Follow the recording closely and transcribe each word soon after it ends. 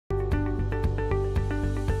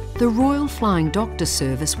The Royal Flying Doctor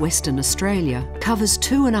Service Western Australia covers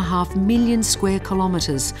 2.5 million square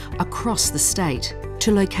kilometres across the state,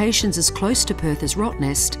 to locations as close to Perth as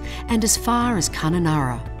Rottnest and as far as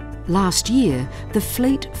Kununurra. Last year, the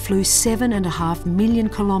fleet flew 7.5 million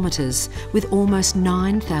kilometres with almost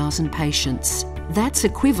 9,000 patients. That's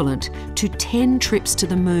equivalent to 10 trips to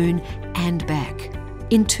the moon and back.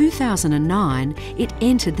 In 2009, it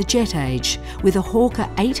entered the jet age with a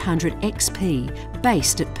Hawker 800 XP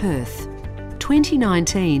based at Perth.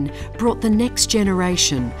 2019 brought the next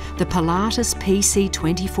generation, the Pilatus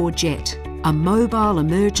PC-24 jet, a mobile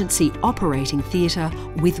emergency operating theatre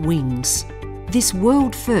with wings. This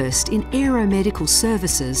world first in aeromedical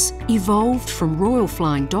services evolved from Royal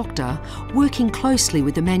Flying Doctor working closely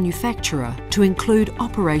with the manufacturer to include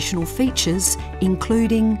operational features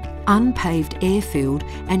including unpaved airfield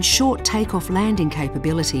and short takeoff landing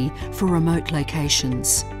capability for remote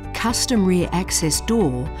locations, custom rear access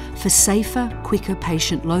door for safer, quicker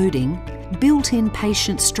patient loading, built-in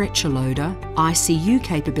patient stretcher loader, ICU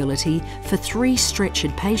capability for 3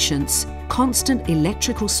 stretchered patients, constant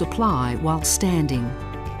electrical supply while standing.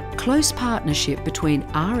 Close partnership between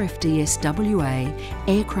RFDS WA,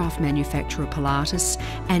 aircraft manufacturer Pilatus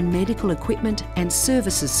and medical equipment and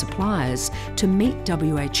services suppliers to meet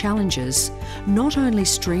WA challenges not only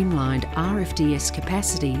streamlined RFDS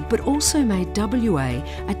capacity but also made WA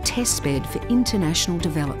a testbed for international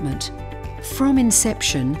development. From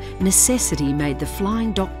inception, necessity made the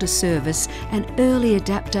Flying Doctor service an early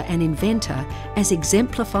adapter and inventor, as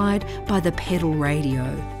exemplified by the pedal radio.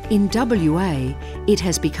 In WA, it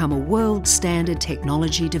has become a world standard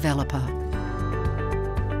technology developer.